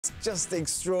Just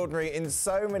extraordinary in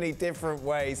so many different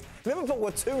ways. Liverpool were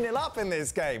 2-0 up in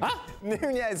this game. Huh?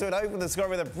 Nunez would open the score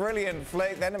with a brilliant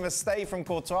flick, then a mistake from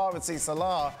Courtois would see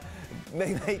Salah.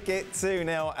 They make it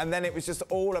 2-0, and then it was just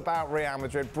all about Real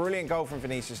Madrid. Brilliant goal from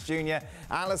Vinicius Jr.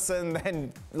 Alisson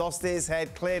then lost his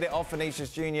head, cleared it off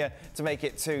Vinicius Jr. to make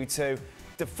it 2-2.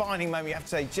 Defining moment, you have to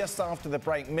say, just after the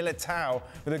break, Militao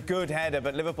with a good header,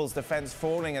 but Liverpool's defence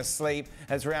falling asleep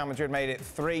as Real Madrid made it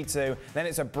 3-2. Then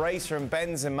it's a brace from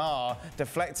Benzema,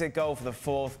 deflected goal for the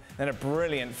fourth, then a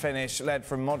brilliant finish led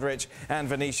from Modric and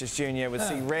Vinicius Jr. would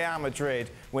see Real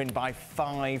Madrid win by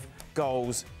 5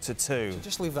 goals to 2.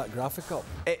 Just leave that graphic up.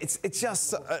 It's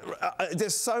just,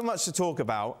 there's so much to talk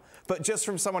about, but just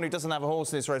from someone who doesn't have a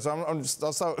horse in this race, I'll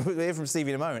start hear from Stevie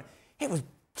in a moment. It was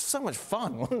so much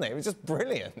fun, wasn't it? It was just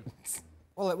brilliant.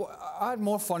 Well, I had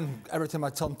more fun every time I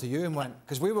turned to you and went,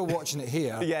 because we were watching it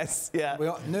here. Yes, yeah. We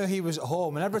knew he was at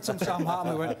home, and every time Sam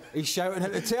Hartman went, he's shouting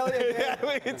at the telly again.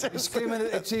 Yeah, he's screaming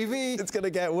at the TV. It's going to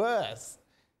get worse.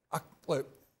 Look,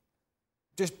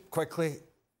 just quickly,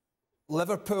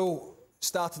 Liverpool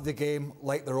started the game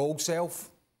like their old self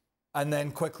and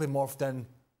then quickly morphed in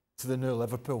to the new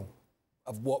Liverpool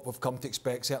of what we've come to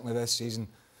expect, certainly this season.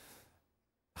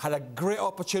 Had a great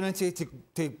opportunity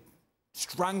to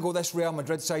strangle this Real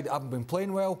Madrid side that haven't been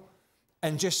playing well,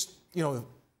 and just, you know,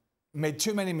 made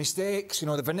too many mistakes. You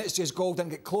know, the Vinicius goal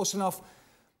didn't get close enough.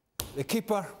 The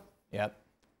keeper,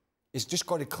 he's just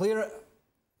got to clear it.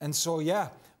 And so, yeah,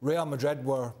 Real Madrid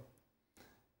were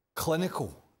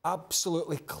clinical,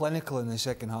 absolutely clinical in the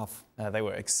second half. They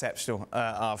were exceptional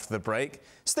after the break.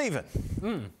 Stephen.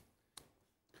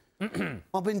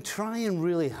 I've been trying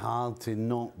really hard to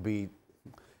not be...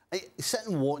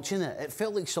 Sitting watching it, it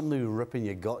felt like somebody was ripping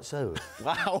your guts out.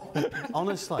 Wow.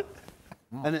 Honestly.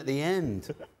 And at the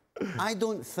end, I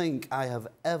don't think I have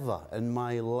ever in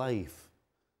my life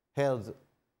heard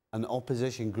an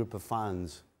opposition group of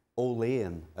fans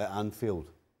olaying at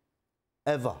Anfield.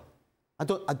 Ever. I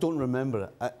don't remember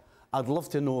it. I'd love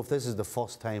to know if this is the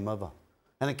first time ever.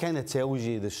 And it kind of tells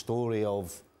you the story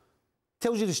of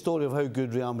how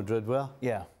good Real Madrid were.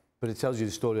 Yeah. But it tells you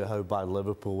the story of how bad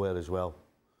Liverpool were as well.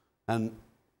 And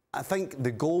I think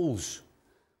the goals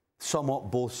sum up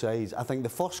both sides. I think the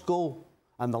first goal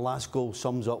and the last goal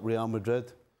sums up Real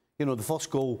Madrid. You know, the first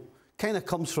goal kind of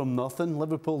comes from nothing.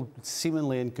 Liverpool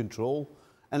seemingly in control.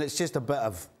 And it's just a bit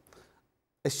of...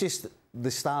 It's just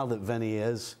the style that Vinny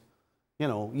is. You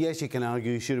know, yes, you can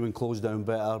argue he should have been closed down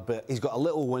better, but he's got a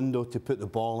little window to put the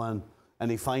ball in,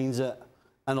 and he finds it,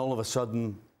 and all of a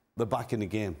sudden, they're back in the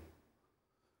game.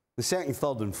 The second,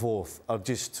 third, and fourth are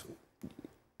just...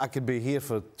 I could be here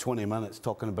for 20 minutes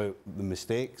talking about the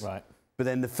mistakes. Right. But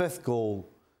then the fifth goal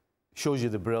shows you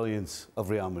the brilliance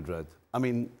of Real Madrid. I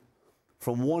mean,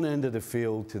 from one end of the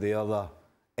field to the other,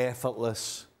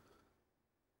 effortless,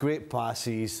 great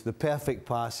passes, the perfect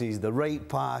passes, the right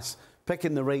pass,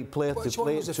 picking the right player to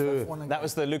play it to. That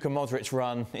was the Luka Modric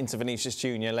run into Vinicius Jr.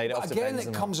 laid it off to Benzema. Again,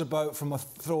 it comes about from a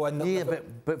throw-in. Yeah,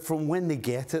 but from when they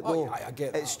get it, though, I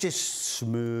get that. It's just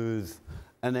smooth.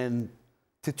 And then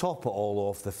to top it all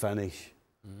off, the finish.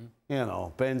 You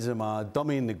know, Benzema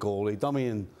dummying the goalie,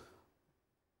 dummying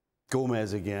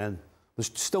Gomez again.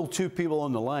 There's still 2 people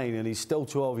on the line, and he's still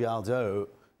 12 yards out,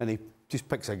 and he just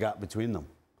picks a gap between them.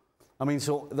 I mean,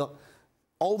 so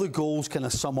all the goals kind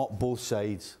of sum up both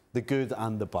sides, the good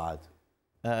and the bad.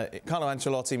 Carlo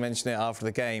Ancelotti mentioned it after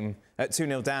the game. At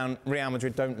 2-0 down, Real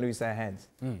Madrid don't lose their heads.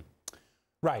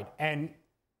 Right, and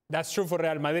that's true for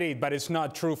Real Madrid, but it's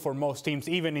not true for most teams,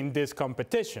 even in this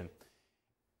competition.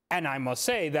 And I must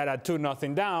say that at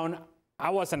 2-0 down, I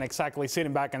wasn't exactly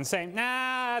sitting back and saying,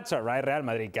 nah, that's all right, Real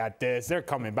Madrid got this. They're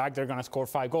coming back. They're going to score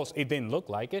 5 goals. It didn't look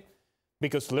like it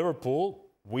because Liverpool,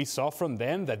 we saw from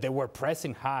them that they were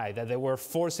pressing high, that they were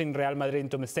forcing Real Madrid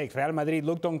into mistakes. Real Madrid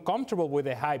looked uncomfortable with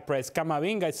the high press.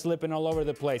 Camavinga is slipping all over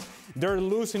the place. They're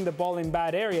losing the ball in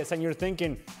bad areas, and you're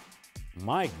thinking,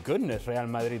 my goodness, Real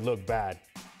Madrid looked bad.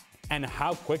 And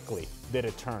how quickly did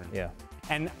it turn? Yeah.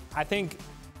 And I think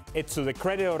it's to the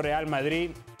credit of Real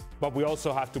Madrid, but we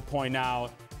also have to point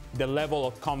out the level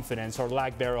of confidence or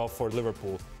lack thereof for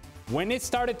Liverpool. When it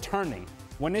started turning,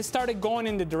 when it started going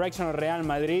in the direction of Real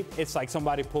Madrid, it's like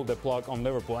somebody pulled the plug on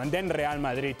Liverpool. And then Real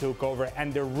Madrid took over,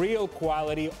 and the real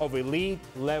quality of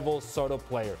elite-level sort of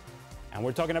player. And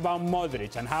we're talking about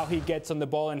Modric and how he gets on the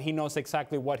ball and he knows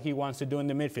exactly what he wants to do in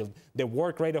the midfield. The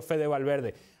work rate of Fede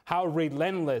Valverde. How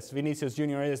relentless Vinicius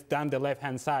Jr. is down the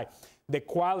left-hand side. The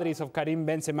qualities of Karim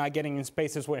Benzema getting in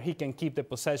spaces where he can keep the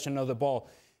possession of the ball.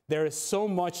 There is so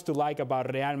much to like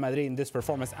about Real Madrid in this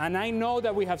performance. And I know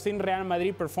that we have seen Real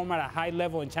Madrid perform at a high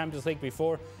level in Champions League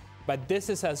before, but this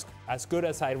is as good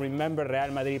as I remember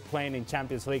Real Madrid playing in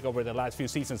Champions League over the last few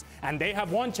seasons. And they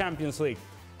have won Champions League.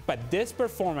 But this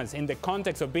performance in the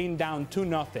context of being down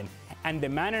 2-0 and the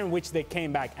manner in which they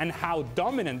came back and how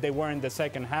dominant they were in the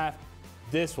second half,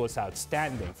 this was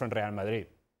outstanding from Real Madrid.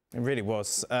 It really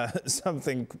was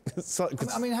something.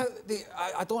 I mean,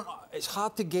 I don't. It's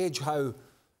hard to gauge how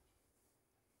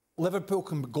Liverpool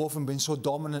can go from being so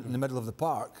dominant in the middle of the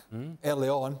park early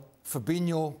on.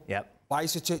 Fabinho,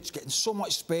 Bajcetic getting so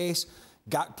much space,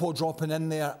 Gakpo dropping in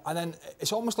there, and then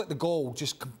it's almost like the goal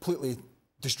just completely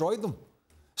destroyed them.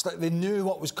 It's like they knew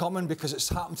what was coming because it's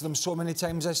happened to them so many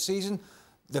times this season.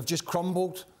 They've just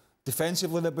crumbled.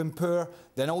 Defensively, they've been poor.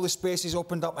 Then all the spaces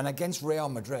opened up, and against Real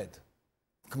Madrid.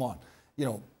 Come on, you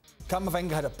know,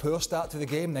 Camavinga had a poor start to the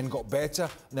game, then got better,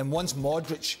 and then once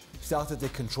Modric started to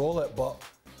control it, but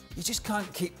you just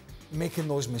can't keep making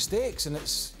those mistakes. And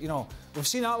it's, you know, we've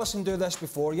seen Alisson do this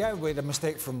before. Yeah, we had a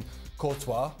mistake from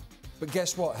Courtois, but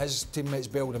guess what? His teammates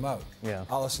bailed him out. Yeah.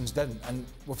 Alisson's didn't, and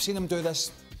we've seen him do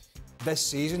this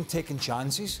season, taking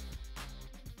chances.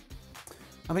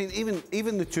 I mean,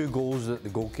 even the 2 goals that the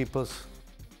goalkeepers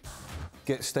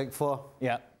get stick for.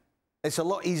 Yeah. It's a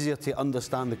lot easier to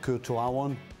understand the Courtois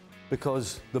one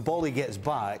because the ball he gets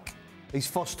back, his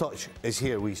first touch is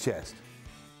here with his chest.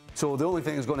 So the only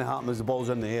thing that's going to happen is the ball's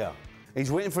in the air.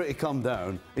 He's waiting for it to come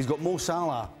down. He's got Mo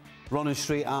Salah running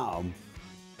straight at him.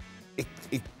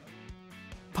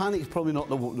 Panic's probably not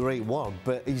the right word,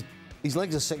 but his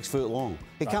legs are 6 foot long.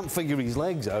 He can't figure his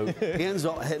legs out. He ends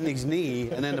up hitting his knee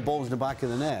and then the ball's in the back of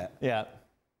the net. Yeah.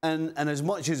 And as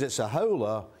much as it's a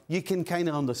howler, you can kind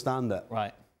of understand it.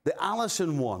 Right. The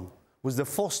Alisson one was the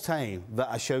first time that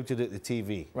I shouted at the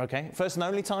TV. Okay. First and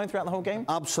only time throughout the whole game?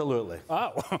 Absolutely.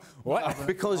 Oh, what?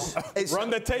 Because it's...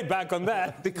 Run the tape back on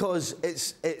that. Because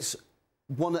it's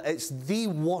the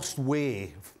worst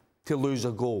way to lose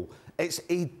a goal. It's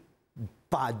a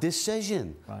bad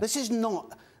decision. Right. This is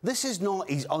not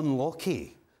he's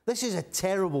unlucky. This is a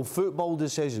terrible football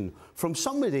decision from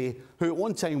somebody who at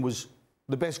one time was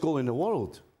the best goalie in the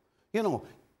world. You know,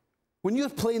 when you're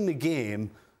playing the game,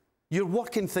 you're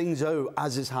working things out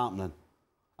as it's happening.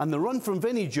 And the run from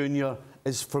Vinny Jr.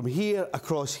 is from here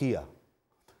across here.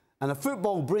 And a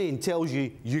football brain tells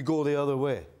you, you go the other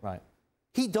way. Right.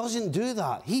 He doesn't do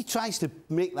that. He tries to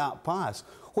make that pass,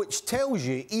 which tells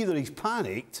you either he's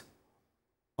panicked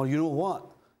or, you know what,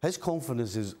 his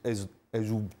confidence is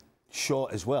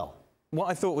shot as well. What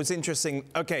I thought was interesting,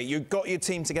 OK, you got your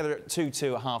team together at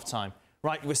 2-2 at half-time.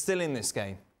 Right, we're still in this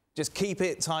game. Just keep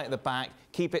it tight at the back,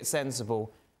 keep it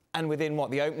sensible. And within,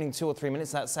 what, the opening 2 or 3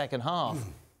 minutes of that second half,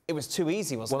 it was too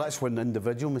easy, wasn't it? Well, that's when the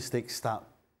individual mistakes start.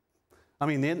 I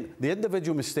mean, the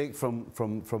individual mistake from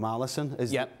Alisson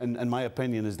is, in my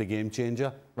opinion, is the game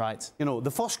changer. Right. You know,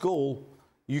 the first goal,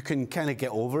 you can kind of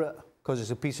get over it because it's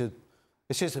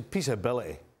just a piece of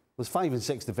ability. There's 5 and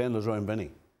 6 defenders around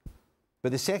Vinny.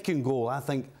 But the second goal, I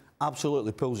think,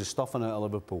 absolutely pulls the stuffing out of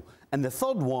Liverpool. And the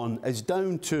third one is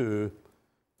down to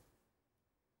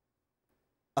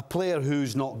a player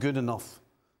who's not good enough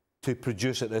to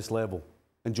produce at this level,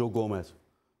 and Joe Gomez.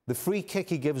 The free kick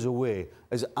he gives away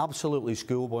is absolutely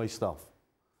schoolboy stuff.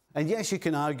 And yes, you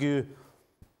can argue,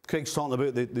 Craig's talking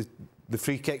about the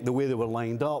free kick, the way they were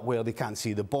lined up, where they can't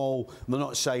see the ball, they're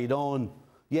not side on.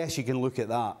 Yes, you can look at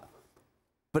that.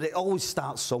 But it always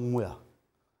starts somewhere.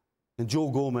 And Joe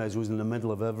Gomez was in the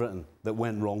middle of everything that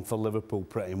went wrong for Liverpool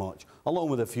pretty much, along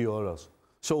with a few others.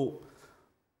 So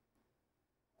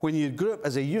when your group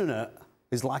as a unit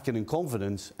is lacking in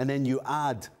confidence, and then you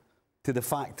add to the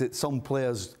fact that some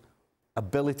players,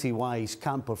 ability-wise,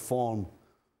 can't perform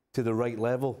to the right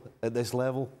level at this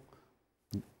level,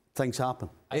 things happen.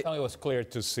 I thought it was clear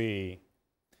to see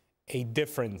a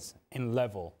difference in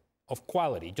level of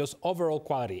quality, just overall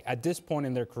quality, at this point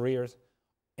in their careers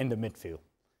in the midfield.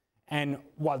 And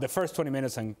while the first 20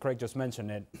 minutes, and Craig just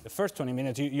mentioned it, the first 20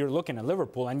 minutes, you're looking at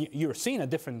Liverpool and you're seeing a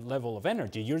different level of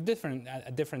energy. You're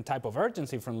a different type of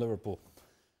urgency from Liverpool.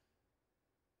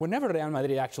 Whenever Real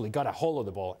Madrid actually got a hold of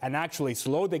the ball and actually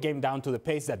slowed the game down to the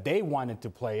pace that they wanted to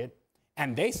play it,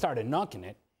 and they started knocking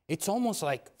it, it's almost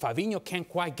like Fabinho can't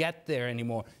quite get there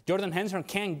anymore. Jordan Henderson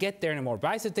can't get there anymore.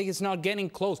 Bajcetic is not getting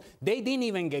close. They didn't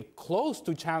even get close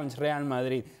to challenge Real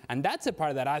Madrid. And that's the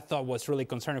part that I thought was really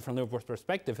concerning from Liverpool's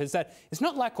perspective, is that it's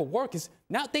not lack of work. It's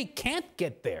now they can't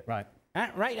get there. Right.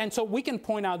 Right? And so we can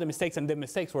point out the mistakes, and the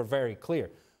mistakes were very clear.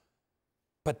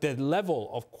 But the level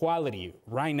of quality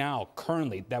right now,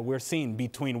 currently, that we're seeing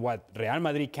between what Real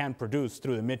Madrid can produce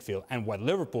through the midfield and what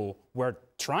Liverpool were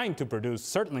trying to produce,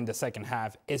 certainly in the second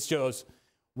half, is just,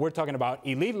 we're talking about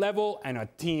elite level and a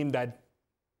team that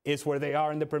is where they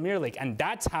are in the Premier League. And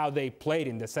that's how they played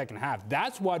in the second half.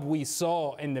 That's what we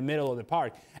saw in the middle of the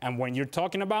park. And when you're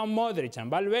talking about Modric and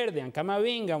Valverde and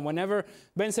Camavinga, and whenever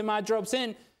Benzema drops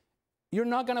in, you're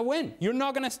not going to win. You're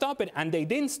not going to stop it. And they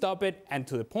didn't stop it. And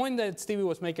to the point that Stevie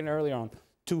was making earlier on,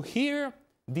 to hear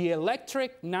the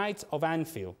electric nights of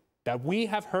Anfield that we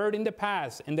have heard in the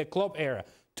past, in the club era,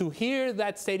 to hear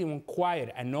that stadium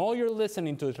quiet and all you're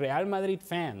listening to is Real Madrid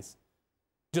fans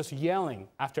just yelling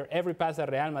after every pass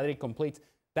that Real Madrid completes,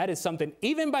 that is something,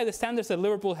 even by the standards that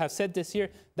Liverpool have set this year,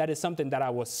 that is something that I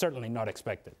was certainly not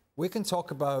expecting. We can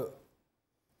talk about,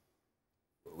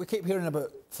 we keep hearing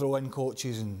about throw-in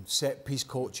coaches and set-piece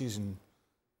coaches and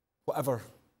whatever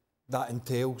that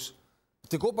entails.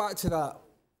 To go back to that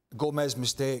Gomez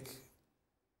mistake,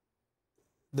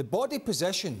 the body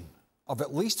position of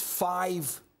at least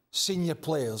 5 senior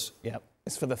players. Yeah,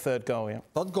 it's for the third goal, yeah.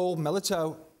 Third goal,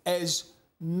 Militao, is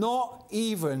not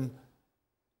even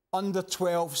under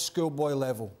 12 schoolboy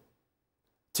level.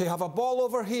 To have a ball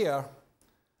over here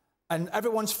and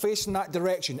everyone's facing that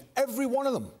direction, every one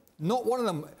of them, not one of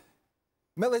them,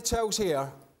 Militao's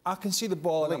here, I can see the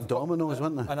ball. Like dominoes,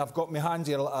 weren't they? And I've got my hands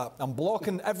here like that. I'm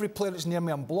blocking every player that's near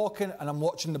me, I'm blocking and I'm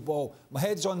watching the ball. My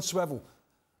head's on swivel.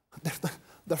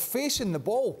 They're facing the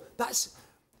ball. That's,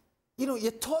 you know,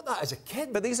 you're taught that as a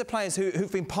kid. But these are players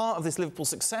who've been part of this Liverpool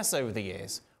success over the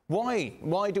years. Why?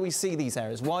 Why do we see these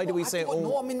errors? Why do we see it all?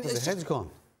 No, I mean, the head's gone.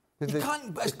 You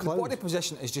can't. The body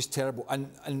position is just terrible.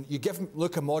 And you give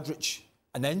Luka Modric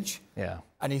an inch,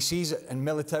 and he sees it, and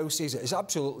Militao sees it. It's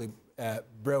absolutely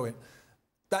brilliant.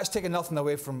 That's taken nothing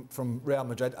away from Real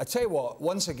Madrid. I tell you what,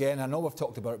 once again, I know we've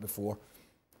talked about it before,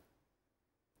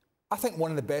 I think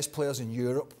one of the best players in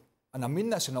Europe, and I mean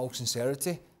this in all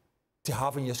sincerity, to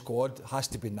have in your squad has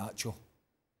to be Nacho.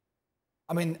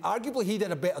 I mean, arguably he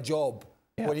did a better job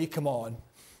when he came on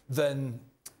than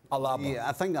Alaba. Yeah,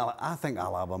 I think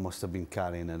Alaba must have been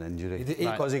carrying an injury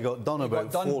because he got done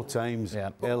about 4 times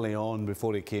early on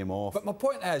before he came off. But my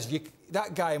point is,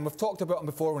 that guy, and we've talked about him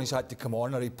before when he's had to come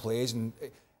on or he plays and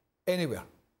anywhere,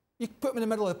 you put him in the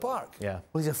middle of the park. Yeah.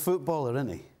 Well, he's a footballer, isn't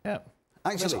he? Yeah.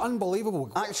 Actually, it's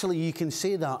unbelievable. Actually, you can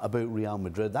say that about Real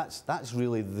Madrid. That's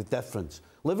really the difference.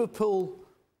 Liverpool,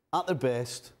 at their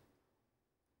best,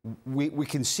 we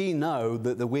can see now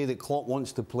that the way that Klopp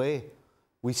wants to play,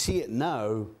 we see it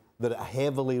now that it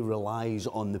heavily relies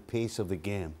on the pace of the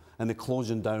game and the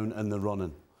closing down and the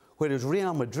running. Whereas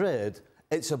Real Madrid,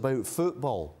 it's about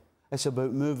football. It's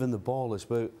about moving the ball. It's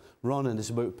about running. It's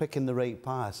about picking the right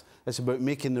pass. It's about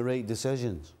making the right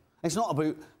decisions. It's not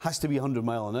about has to be 100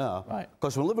 miles an hour. Right.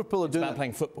 Because when Liverpool are doing it... It's about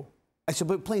playing football. It's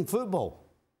about playing football.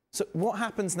 So what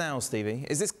happens now, Stevie?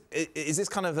 Is this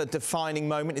kind of a defining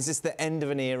moment? Is this the end of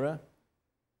an era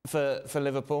for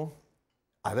Liverpool?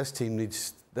 This team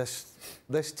needs...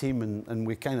 This team, and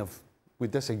we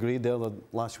disagreed there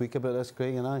last week about this,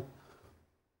 Craig and I.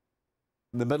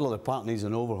 The middle of the park needs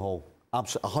an overhaul.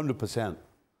 100%.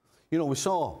 You know,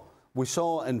 we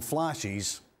saw in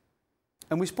flashes...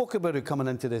 And we spoke about it coming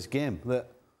into this game,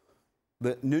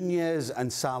 that Nunez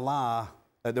and Salah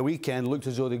at the weekend looked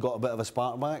as though they got a bit of a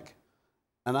spark back.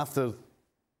 And after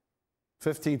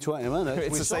 15, 20 minutes,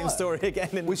 it's the same story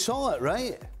again. We saw it,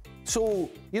 right? So,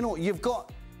 you know,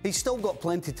 he's still got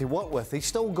plenty to work with. He's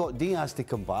still got Diaz to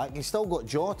come back. He's still got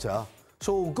Jota.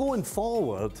 So going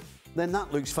forward, then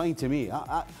that looks fine to me.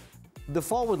 The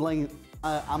forward line,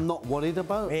 I'm not worried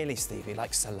about. Really, Stevie?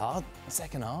 Like Salah,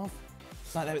 second half?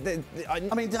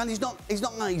 I mean, Dan, he's not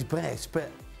at his best, but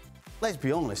let's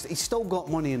be honest, he's still got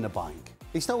money in the bank.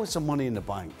 He still has some money in the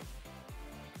bank.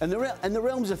 And in the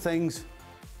realms of things,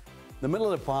 the middle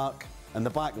of the park and the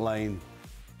back line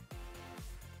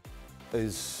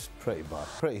is pretty bad,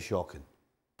 pretty shocking,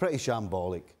 pretty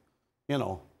shambolic. You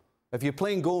know, if you're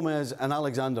playing Gomez and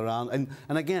Alexander-Arnold,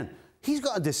 and again, he's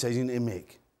got a decision to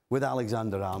make with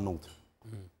Alexander-Arnold.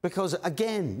 Because,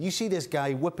 again, you see this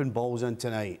guy whipping balls in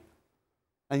tonight,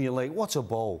 and you're like, what's a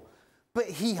ball? But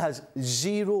he has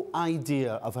zero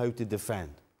idea of how to defend.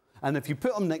 And if you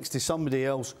put him next to somebody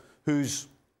else who's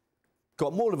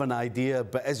got more of an idea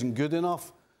but isn't good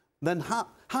enough, then half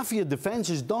of your defence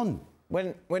is done.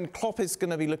 When Klopp is going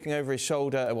to be looking over his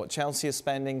shoulder at what Chelsea are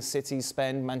spending, City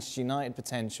spend, Manchester United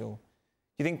potential,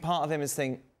 do you think part of him is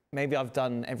think, maybe I've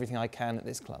done everything I can at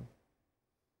this club?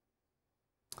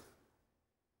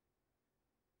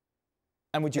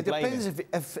 And would you blame him? It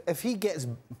depends if he gets...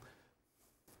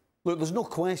 Look, there's no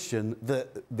question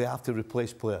that they have to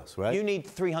replace players, right? You need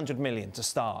 300 million to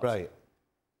start. Right.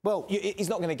 Well... he's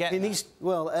not going to get that.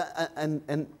 Well,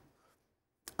 and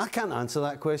I can't answer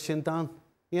that question, Dan.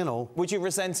 You know... Would you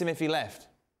resent him if he left?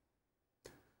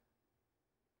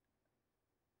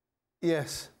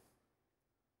 Yes.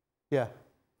 Yeah.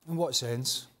 In what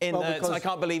sense? I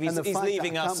can't believe he's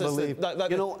leaving us.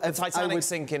 The Titanic's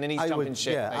sinking and he's jumping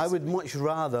ship. Yeah, I would much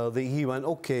rather that he went,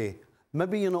 OK,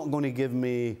 maybe you're not going to give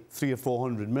me 300 or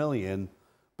 400 million,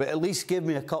 but at least give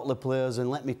me a couple of players and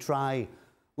let me try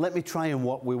and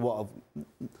work with what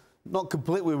I've... Not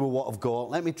completely with what I've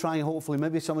got. Let me try and hopefully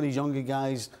maybe some of these younger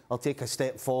guys, I'll take a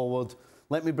step forward.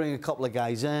 Let me bring a couple of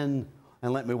guys in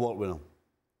and let me work with them.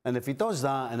 And if he does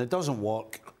that and it doesn't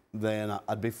work, then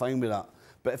I'd be fine with that.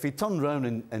 But if he turned around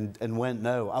and went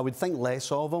now, I would think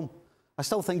less of him. I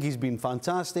still think he's been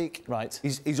fantastic. Right.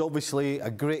 He's obviously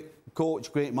a great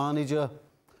coach, great manager,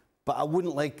 but I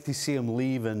wouldn't like to see him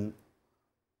leaving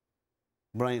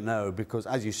right now because,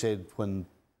 as you said, when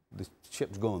the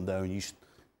ship's going down, you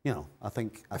know, I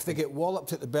think... If they get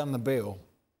walloped at the Bernabeu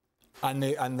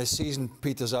and the season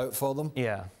peters out for them,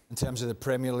 yeah, in terms of the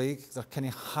Premier League, they're kind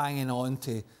of hanging on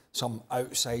to some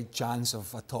outside chance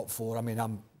of a top four. I mean,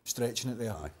 I'm stretching it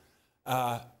there.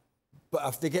 But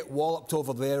if they get walloped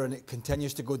over there and it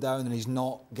continues to go down and he's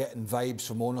not getting vibes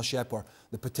from ownership or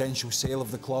the potential sale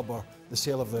of the club or the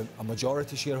sale of a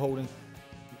majority shareholding,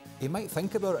 he might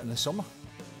think about it in the summer.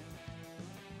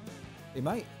 He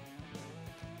might.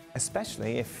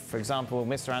 Especially if, for example,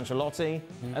 Mr. Ancelotti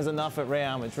has enough at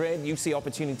Real Madrid. You see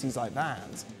opportunities like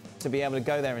that to be able to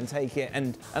go there and take it.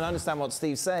 And understand what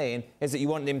Steve's saying is that you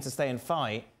want him to stay and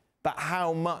fight, but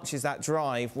how much is that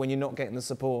drive when you're not getting the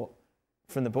support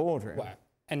from the boardroom? Well,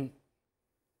 and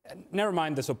never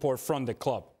mind the support from the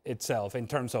club itself in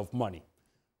terms of money.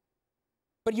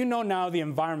 But you know now the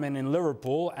environment in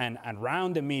Liverpool and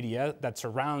around the media that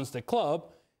surrounds the club.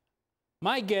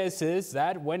 My guess is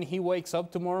that when he wakes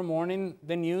up tomorrow morning,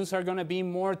 the news are going to be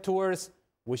more towards,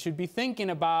 we should be thinking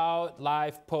about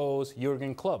life post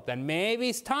Jurgen Klopp. That maybe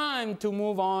it's time to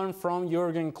move on from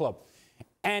Jurgen Klopp.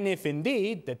 And if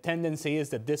indeed the tendency is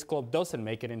that this club doesn't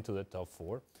make it into the top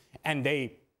four, and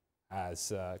they,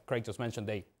 as Craig just mentioned,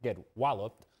 they get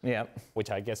walloped, yeah,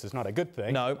 which I guess is not a good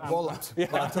thing. No, Walloped. No, you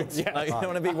don't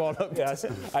want to be walloped. Yes,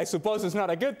 I suppose it's not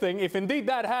a good thing. If indeed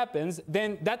that happens,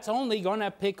 then that's only going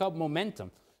to pick up momentum.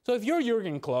 So if you're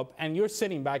Jurgen Klopp and you're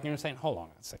sitting back and you're saying, hold on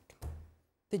a second,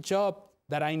 the job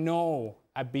that I know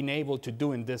I've been able to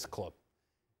do in this club,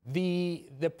 the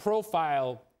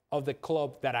profile of the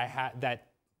club that I had that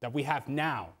we have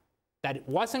now, that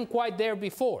wasn't quite there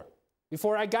before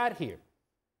I got here,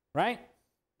 right?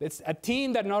 It's a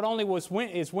team that not only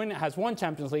has won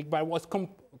Champions League, but was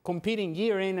competing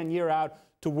year in and year out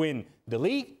to win the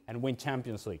league and win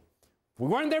Champions League. We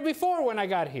weren't there before when I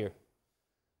got here.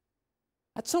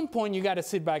 At some point, you got to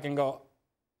sit back and go,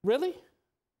 really?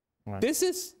 Right. This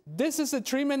is the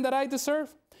treatment that I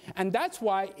deserve? And that's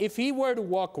why if he were to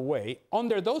walk away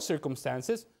under those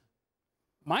circumstances,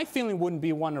 my feeling wouldn't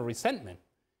be one of resentment.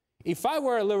 If I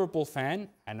were a Liverpool fan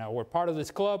and I were part of this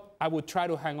club, I would try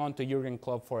to hang on to Jurgen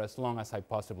Klopp for as long as I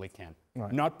possibly can,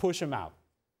 not push him out.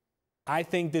 I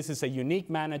think this is a unique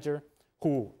manager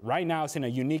who right now is in a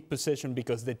unique position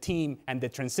because the team and the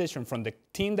transition from the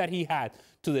team that he had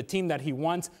to the team that he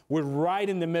wants, we're right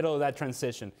in the middle of that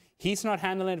transition. He's not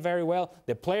handling it very well.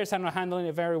 The players are not handling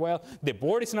it very well. The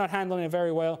board is not handling it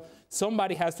very well.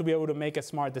 Somebody has to be able to make a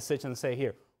smart decision and say,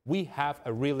 here, we have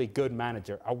a really good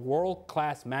manager, a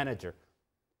world-class manager.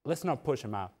 Let's not push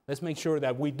him out. Let's make sure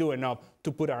that we do enough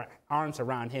to put our arms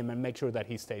around him and make sure that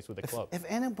he stays with the club. If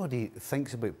anybody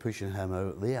thinks about pushing him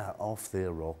out, they are off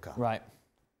their rocker. Right.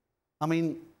 I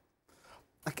mean,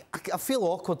 I feel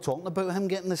awkward talking about him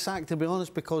getting the sack, to be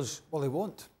honest, because... Well, he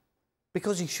won't.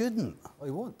 Because he shouldn't. Well,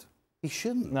 he won't. He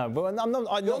shouldn't. No, but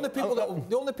the only people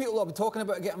that are talking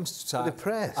about getting him sacked the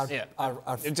press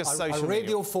are just social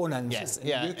radio phone-ins. Yes, in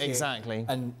yeah, the UK exactly.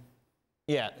 And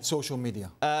social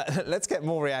media. Let's get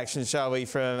more reaction, shall we,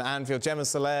 from Anfield. Gemma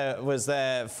Soler was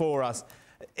there for us.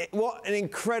 What an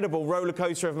incredible roller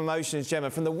coaster of emotions,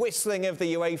 Gemma, from the whistling of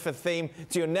the UEFA theme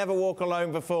to You'll Never Walk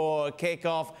Alone before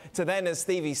kick-off to then, as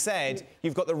Stevie said,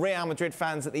 you've got the Real Madrid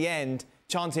fans at the end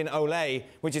chanting Ole,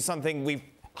 which is something we've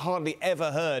hardly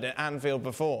ever heard at Anfield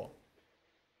before.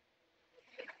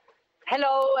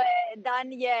 Hello,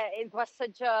 Dan. Yeah, it was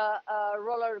such a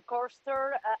roller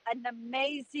coaster, an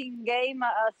amazing game,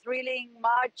 a thrilling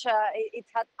match. It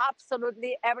had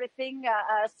absolutely everything,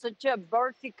 such a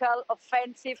vertical,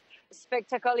 offensive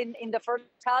spectacle in the first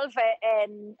half.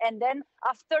 And then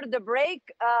after the break,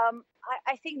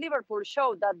 I think Liverpool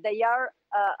showed that they are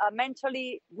a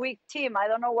mentally weak team. I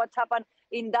don't know what happened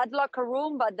in that locker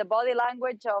room, but the body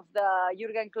language of the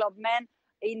Jurgen Klopp men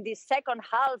in the second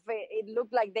half, it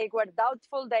looked like they were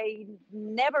doubtful. They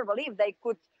never believed they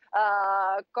could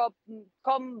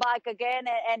come back again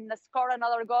and score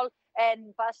another goal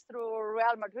and pass through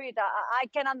Real Madrid. I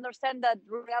can understand that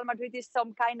Real Madrid is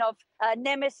some kind of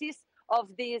nemesis of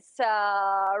this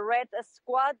red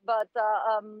squad, but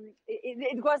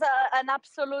it was an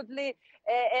absolutely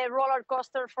a roller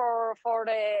coaster for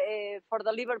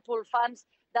the Liverpool fans,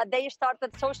 that they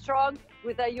started so strong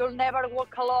with a "You'll Never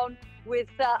Walk Alone," with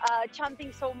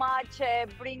chanting so much,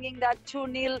 bringing that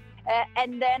 2-0,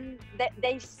 and then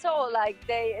they saw like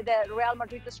the Real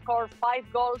Madrid scored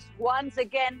 5 goals once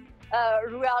again.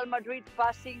 Real Madrid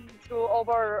passing through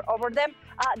over them.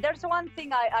 There's one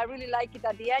thing I really like it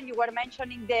at the end. You were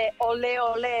mentioning the "Ole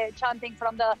Ole" chanting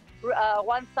from the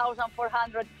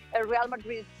 1,400 Real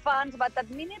Madrid fans, but at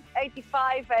minute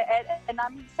 85, and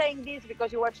I'm saying this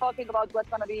because you were talking about what's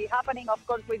going to be happening, of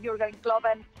course, with Jurgen Klopp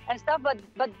and stuff,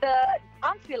 but the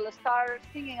Anfield started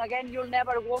singing again "You'll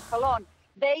Never Walk Alone."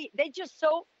 They just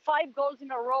saw 5 goals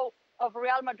in a row of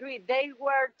Real Madrid. They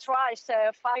were trashed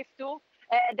 5-2.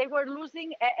 They were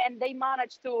losing, and they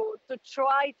managed to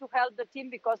try to help the team,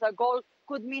 because a goal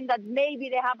could mean that maybe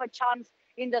they have a chance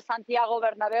in the Santiago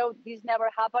Bernabeu. This never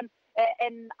happened.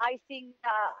 And I think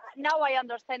now I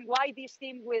understand why this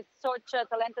team, with such a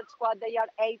talented squad, they are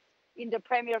 8th in the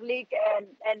Premier League,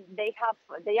 and they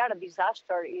are a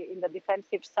disaster in the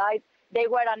defensive side. They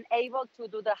were unable to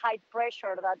do the high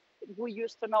pressure that we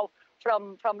used to know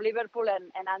from Liverpool,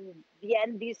 and at the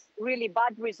end, this really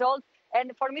bad result.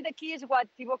 And for me, the key is what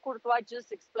Thibaut Courtois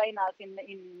just explained us in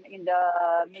the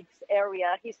mixed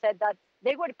area. He said that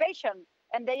they were patient,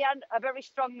 and they are a very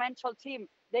strong mental team.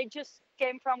 They just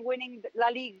came from winning La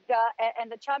Liga and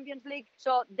the Champions League,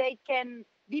 so they can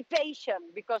be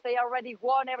patient because they already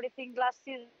won everything last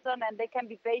season, and they can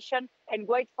be patient and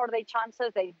wait for their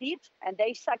chances. They did, and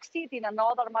they succeed in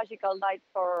another magical night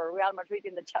for Real Madrid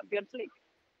in the Champions League.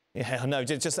 Yeah, no,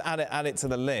 just add it to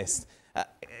the list.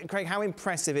 Craig, how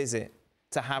impressive is it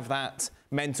to have that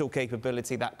mental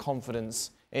capability, that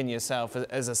confidence in yourself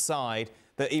as a side,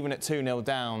 that even at 2-0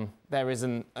 down, there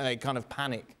isn't a kind of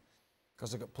panic?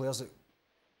 Because they've got players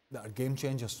that are game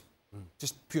changers,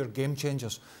 just pure game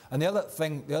changers. And the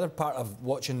other part of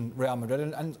watching Real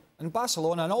Madrid and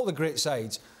Barcelona and all the great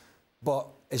sides, but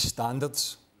is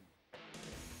standards.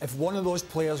 If one of those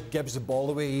players gives the ball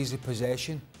away easy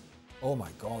possession, oh my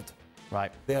God.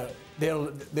 Right. They're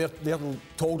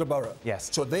told about it. Yes.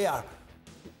 So they are,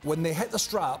 when they hit the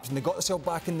straps and they got themselves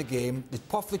back in the game, they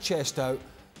puff the chest out,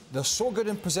 they're so good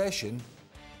in possession,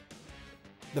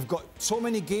 they've got so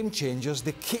many game changers,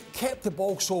 they kept the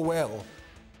ball so well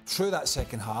through that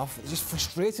second half. It just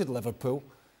frustrated Liverpool.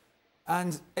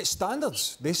 And it's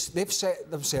standards. They've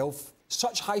set themselves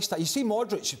such high standards. You see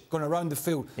Modric going around the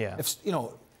field,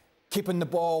 keeping the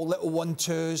ball, little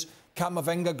 1-2s,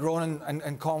 Camavinga growing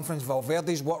in confidence,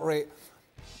 Valverde's work rate.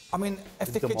 I mean,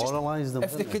 if they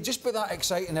could just be that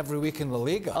exciting every week in La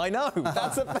Liga. I know,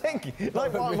 that's the thing.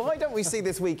 Like, why don't we see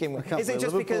this week in? Is it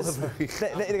just because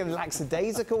they're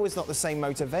lackadaisical? It's not the same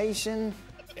motivation?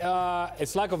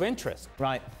 It's lack of interest.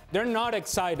 Right. They're not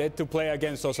excited to play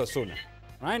against Osasuna.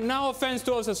 Right? No offense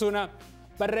to Osasuna,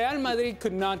 but Real Madrid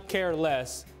could not care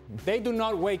less. They do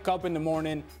not wake up in the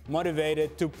morning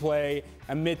motivated to play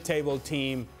a mid-table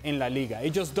team in La Liga.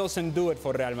 It just doesn't do it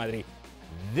for Real Madrid.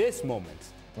 This moment,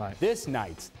 this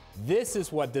night, this is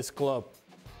what this club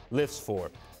lives for.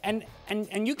 And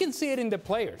you can see it in the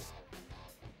players.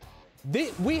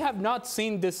 We have not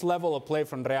seen this level of play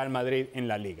from Real Madrid in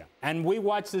La Liga. And we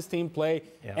watch this team play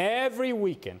every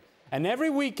weekend. And every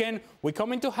weekend, we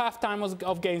come into halftime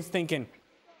of games thinking,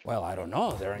 well, I don't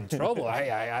know. They're in trouble.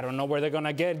 I don't know where they're going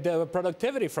to get the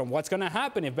productivity from. What's going to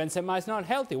happen if Benzema is not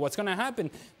healthy? What's going to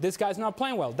happen? This guy's not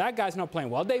playing well. That guy's not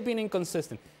playing well. They've been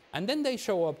inconsistent. And then they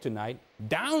show up tonight,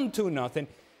 down 2-0.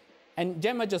 And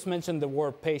Gemma just mentioned the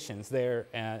word patience there,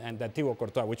 and that Thibaut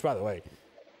Courtois, which, by the way,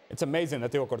 it's amazing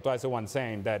that Thibaut Courtois is the one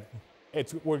saying that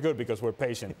we're good because we're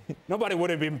patient. Nobody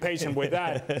would have been patient with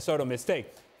that sort of mistake.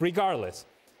 Regardless,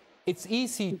 it's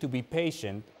easy to be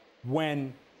patient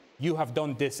when you have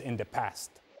done this in the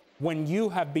past, when you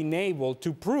have been able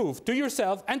to prove to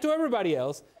yourself and to everybody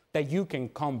else that you can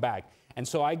come back. And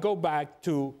so I go back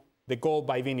to the goal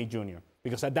by Vini Jr.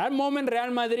 Because at that moment,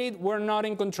 Real Madrid were not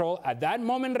in control. At that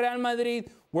moment, Real Madrid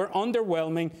were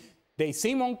underwhelming. They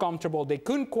seemed uncomfortable. They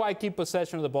couldn't quite keep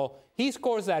possession of the ball. He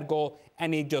scores that goal,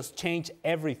 and it just changed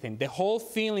everything. The whole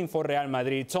feeling for Real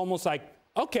Madrid, it's almost like,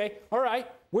 okay, all right,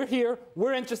 we're here.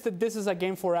 We're interested. This is a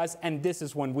game for us, and this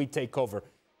is when we take over.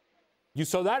 You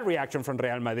saw that reaction from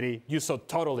Real Madrid. You saw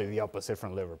totally the opposite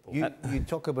from Liverpool. You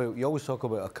always talk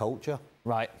about a culture.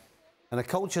 Right. And a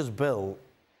culture's built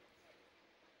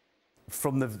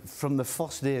from the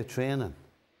first day of training.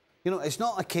 You know, it's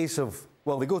not a case of,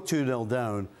 well, they go 2-0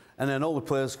 down, and then all the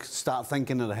players start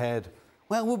thinking in their head,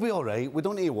 well, we'll be all right, we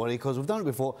don't need to worry because we've done it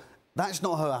before. That's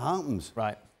not how it happens.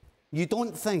 Right. You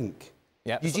don't think.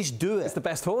 Yep. You just do it. It's the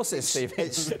best horses, Steve.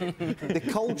 The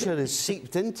culture is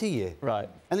seeped into you. Right.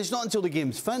 And it's not until the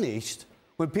game's finished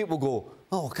when people go,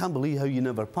 oh, I can't believe how you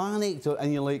never panicked.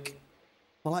 And you're like,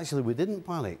 well, actually, we didn't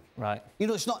panic. Right. You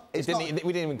know, it's not... we didn't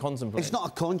even contemplate. It's not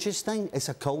a conscious thing. It's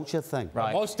a culture thing.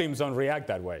 Right. Most teams don't react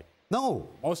that way. No.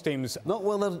 Most teams... No,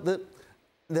 well,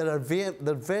 there are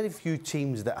very few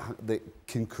teams that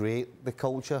can create the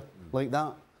culture like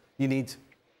that. You need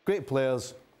great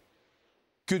players,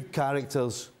 good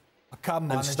characters, a calm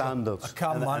manager, and standards. a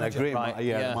calm manager, and a great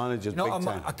right. manager.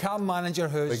 A calm manager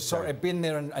who's Big sort time. of been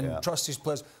there and trusts his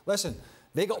players. Listen,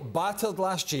 they got battered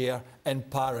last year in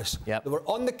Paris. Yep. They were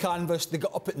on the canvas. They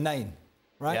got up at 9.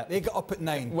 Right? Yep. They got up at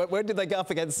 9. Where did they get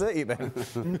up against City then?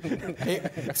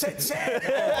 Sit.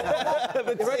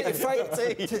 You're ready to fight.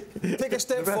 Take a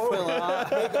step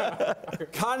forward.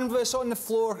 Canvas on the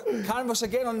floor. Canvas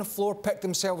again on the floor. Picked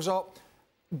themselves up.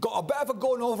 Got a bit of a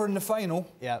going over in the final.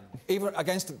 Yeah. Even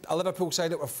against a Liverpool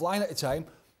side that were flying at the time,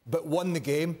 but won the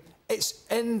game. It's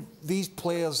in these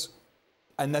players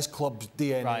and this club's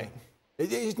DNA. Right.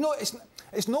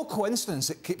 It's no coincidence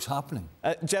it keeps happening.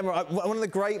 Gemma, one of the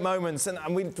great moments, and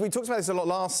we talked about this a lot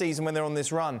last season when they're on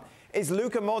this run, is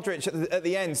Luka Modric at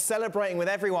the end celebrating with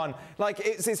everyone like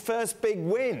it's his first big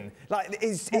win. Like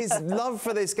his love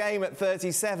for this game at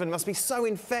 37 must be so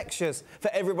infectious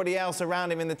for everybody else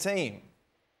around him in the team.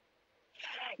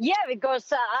 Yeah,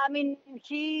 because I mean,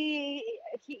 he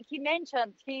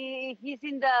mentioned he's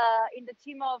in the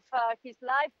team of his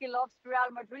life. He loves Real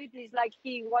Madrid. It's like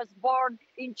he was born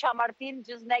in Chamartín,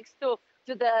 just next to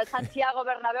the Santiago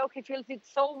Bernabéu. He feels it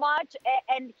so much,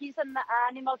 and he's an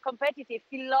animal competitive.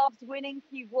 He loves winning.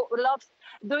 He loves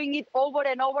doing it over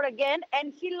and over again,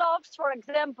 and he loves, for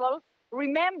example,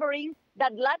 remembering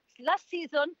that last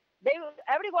season.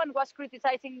 Everyone was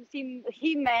criticizing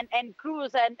him and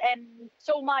Cruz and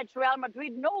so much Real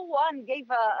Madrid. No one gave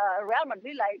Real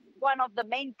Madrid like one of the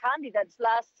main candidates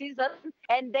last season,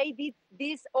 and they did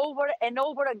this over and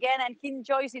over again, and he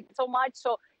enjoys it so much.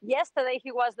 So yesterday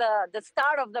he was the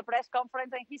star of the press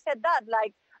conference, and he said that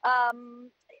like, I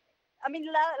mean,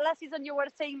 last season you were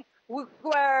saying we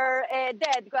were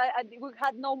dead. We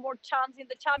had no more chance in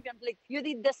the Champions League. You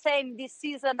did the same this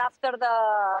season after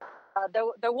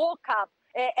the World Cup.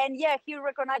 And yeah, he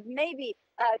recognized maybe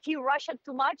he rushed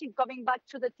too much in coming back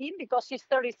to the team because he's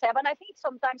 37. I think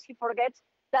sometimes he forgets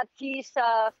that he's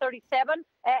 37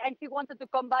 and he wanted to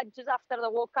come back just after the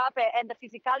World Cup, and the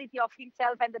physicality of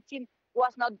himself and the team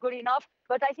was not good enough.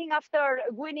 But I think after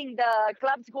winning the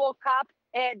Clubs World Cup,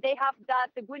 they have that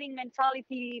winning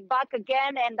mentality back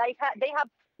again, and they have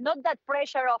not that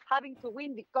pressure of having to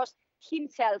win because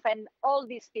himself and all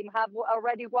this team have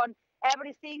already won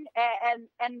everything,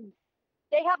 and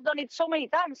they have done it so many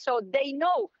times, so they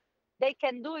know they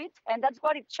can do it, and that's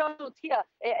what it showed here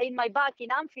in my back in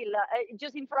Anfield,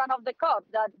 just in front of the cup,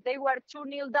 that they were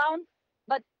 2-0 down,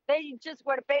 but they just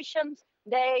were patient.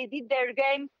 They did their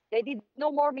game. They did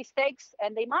no more mistakes,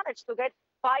 and they managed to get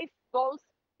 5 goals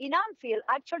in Anfield.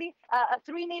 Actually,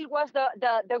 3-0 was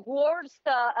the worst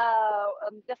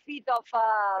defeat of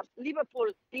Liverpool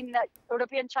in the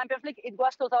European Champions League. It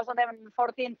was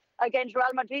 2014 against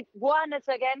Real Madrid. 1 is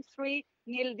against 3-0,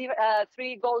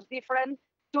 3 goals different.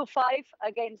 2-5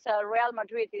 against Real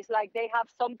Madrid. It's like they have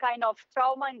some kind of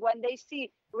trauma, and when they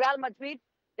see Real Madrid,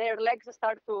 their legs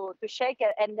start to shake,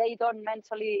 and they don't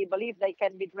mentally believe they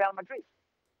can beat Real Madrid.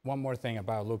 One more thing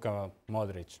about Luka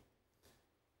Modric.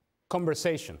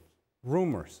 Conversation,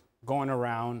 rumors going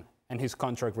around, and his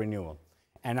contract renewal.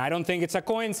 And I don't think it's a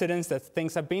coincidence that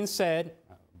things have been said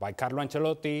by Carlo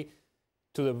Ancelotti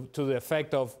to the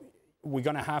effect of we're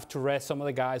going to have to rest some of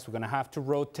the guys, we're going to have to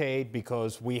rotate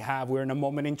because we're in a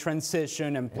moment in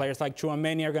transition, and players like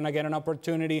Tchouaméni are going to get an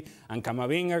opportunity, and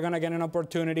Camavinga are going to get an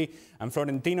opportunity, and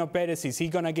Florentino Perez, is he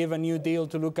going to give a new deal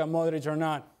to Luka Modric or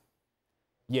not?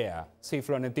 Yeah, see,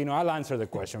 Florentino, I'll answer the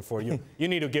question for you. You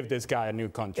need to give this guy a new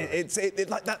contract. It's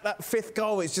like that 5th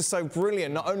goal is just so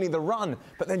brilliant. Not only the run,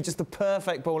 but then just the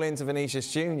perfect ball into Vinicius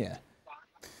Jr.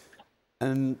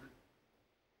 And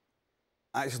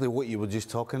actually, what you were just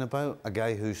talking about, a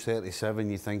guy who's 37,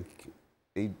 you think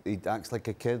he acts like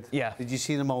a kid. Yeah. Did you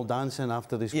see them all dancing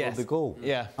after they scored the goal?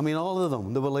 Yeah. I mean, all of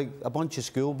them. They were like a bunch of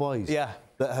schoolboys. Yeah.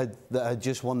 That had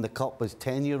just won the cup as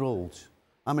 10-year-olds.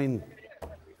 I mean,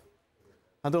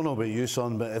 I don't know about you,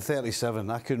 son, but at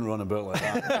 37, I couldn't run about like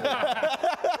that.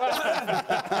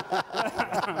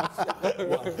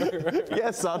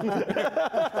 Yes, son.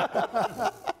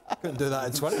 Couldn't do that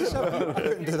at 27.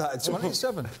 Couldn't do that at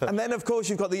 27. And then, of course,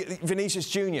 you've got the Vinicius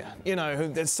Junior. You know,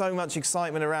 there's so much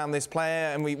excitement around this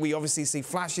player, and we obviously see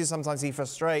flashes. Sometimes he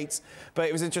frustrates. But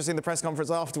it was interesting. The press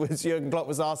conference afterwards, Jurgen Klopp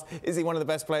was asked, "Is he one of the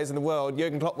best players in the world?"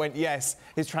 Jurgen Klopp went, "Yes."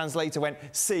 His translator went,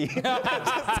 "See."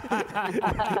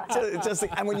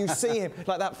 And when you see him,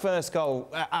 like that first goal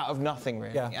out of nothing,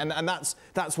 really, and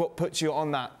that's what puts you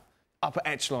on that upper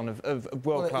echelon of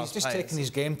world-class He's just players. taking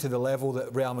his game to the level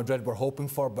that Real Madrid were hoping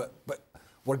for, but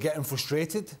we're getting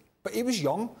frustrated. But he was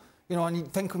young, you know,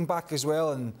 and thinking back as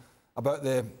well and about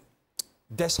the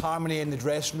disharmony in the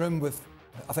dressing room with,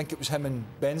 I think it was him and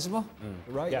Benzema,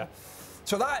 right? Yeah.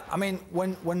 So that, I mean,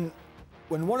 when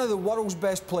one of the world's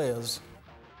best players,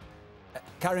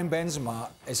 Karim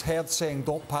Benzema, is heard saying,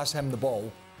 "Don't pass him the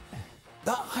ball,"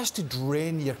 that has to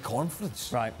drain your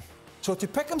confidence. Right. So to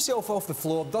pick himself off the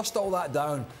floor, dust all that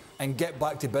down and get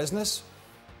back to business,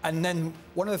 and then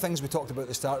one of the things we talked about at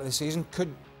the start of the season,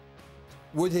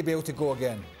 would he be able to go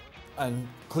again? And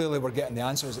clearly we're getting the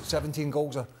answer. Is it 17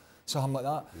 goals or something like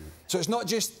that? So it's not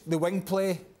just the wing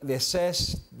play, the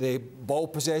assist, the ball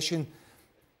possession,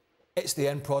 it's the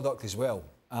end product as well.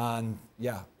 And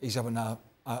yeah, he's having a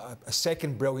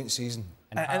second brilliant season.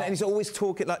 And he's always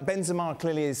talking, like Benzema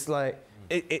clearly is like,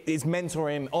 is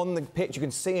mentoring him on the pitch. You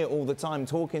can see it all the time,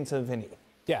 talking to Vinny.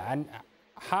 Yeah, and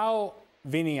how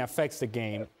Vinny affects the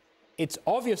game, it's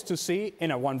obvious to see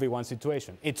in a 1v1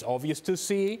 situation. It's obvious to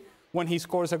see when he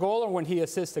scores a goal or when he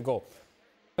assists a goal.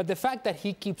 But the fact that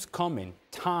he keeps coming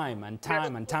time and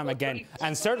time and time again,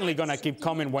 and certainly going to keep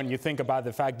coming when you think about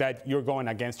the fact that you're going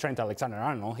against Trent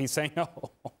Alexander-Arnold, he's saying,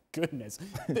 "Oh, goodness,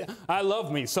 I love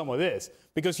me some of this,"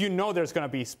 because you know there's going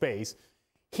to be space.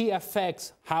 He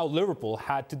affects how Liverpool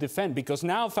had to defend, because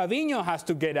now Fabinho has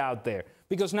to get out there,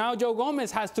 because now Joe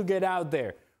Gomez has to get out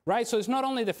there, right? So it's not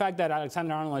only the fact that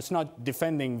Alexander-Arnold is not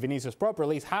defending Vinicius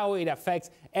properly, it's how it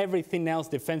affects everything else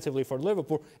defensively for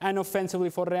Liverpool and offensively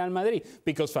for Real Madrid,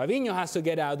 because Fabinho has to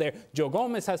get out there, Joe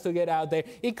Gomez has to get out there.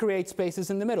 It creates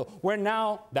spaces in the middle, where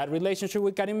now that relationship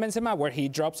with Karim Benzema, where he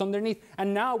drops underneath,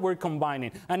 and now we're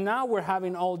combining, and now we're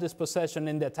having all this possession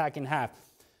in the attacking half.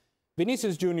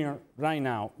 Vinicius Jr. right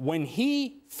now, when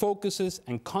he focuses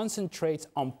and concentrates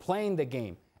on playing the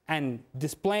game and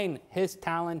displaying his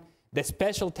talent, the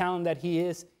special talent that he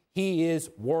is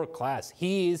world class.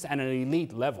 He is at an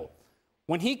elite level.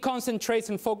 When he concentrates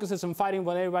and focuses on fighting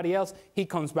with everybody else, he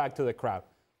comes back to the crowd.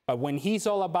 But when he's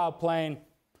all about playing,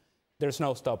 there's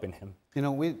no stopping him. You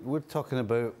know, we're talking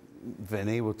about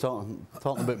Vinny, we're talking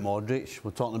about Modric,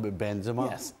 we're talking about Benzema.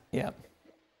 Yes. Yeah.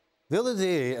 The other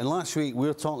day and last week, we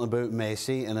were talking about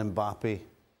Messi and Mbappe.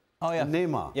 Oh, yeah. And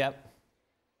Neymar. Yep.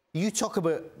 You talk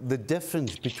about the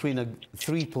difference between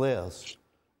three players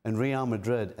in Real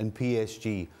Madrid and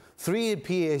PSG. Three in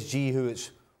PSG who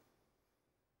it's,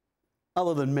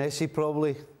 other than Messi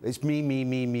probably, it's me.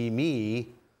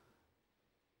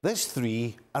 These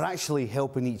three are actually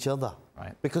helping each other.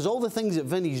 Right. Because all the things that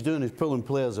Vinny's doing is pulling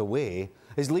players away,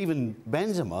 is leaving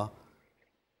Benzema,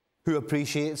 who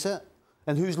appreciates it,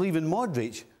 and who's leaving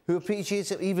Modric, who appreciates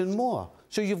it even more.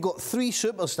 So you've got three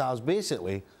superstars,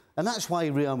 basically, and that's why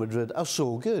Real Madrid are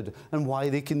so good and why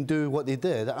they can do what they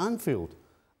did at Anfield,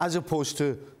 as opposed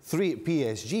to three at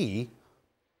PSG,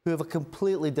 who have a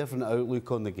completely different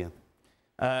outlook on the game.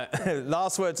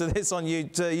 Last word to this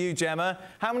to you, Gemma.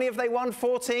 How many have they won?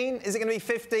 14? Is it going to be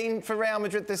 15 for Real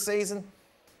Madrid this season?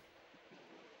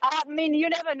 I mean, you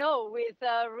never know with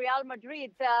Real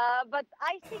Madrid, but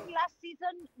I think last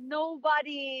season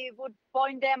nobody would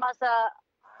point them as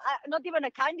not even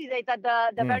a candidate at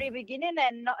the very beginning,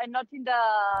 and not in the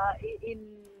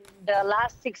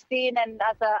last 16, and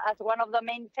as one of the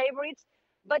main favorites.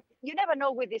 But you never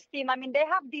know with this team. I mean, they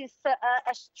have this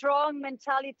a strong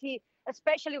mentality,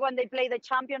 especially when they play the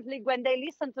Champions League. When they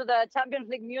listen to the Champions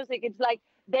League music, it's like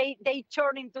they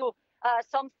turn into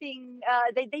something,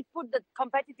 they put the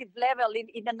competitive level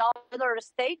in another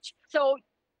stage. So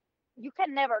you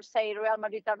can never say Real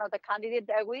Madrid are not a candidate.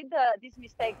 With this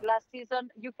mistake last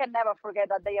season, you can never forget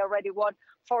that they already won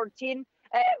 14.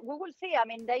 We will see. I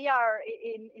mean, they are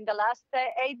in the last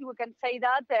 8, we can say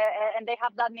that, and they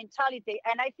have that mentality.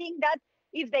 And I think that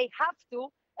if they have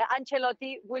to,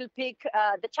 Ancelotti will pick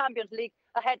the Champions League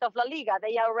ahead of La Liga.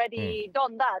 They already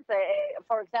done that.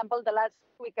 For example, the last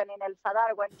weekend in El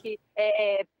Sadar, when he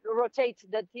rotates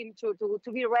the team to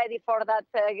be ready for that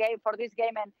game, for this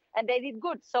game, and they did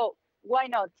good. So why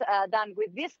not? Then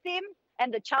with this team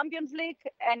and the Champions League,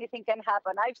 anything can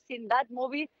happen. I've seen that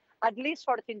movie at least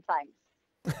 14 times.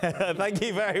 Thank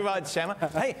you very much, Gemma.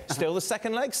 Hey, still the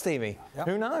second leg, Stevie. Yep.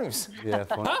 Who knows? Yeah,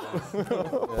 funny.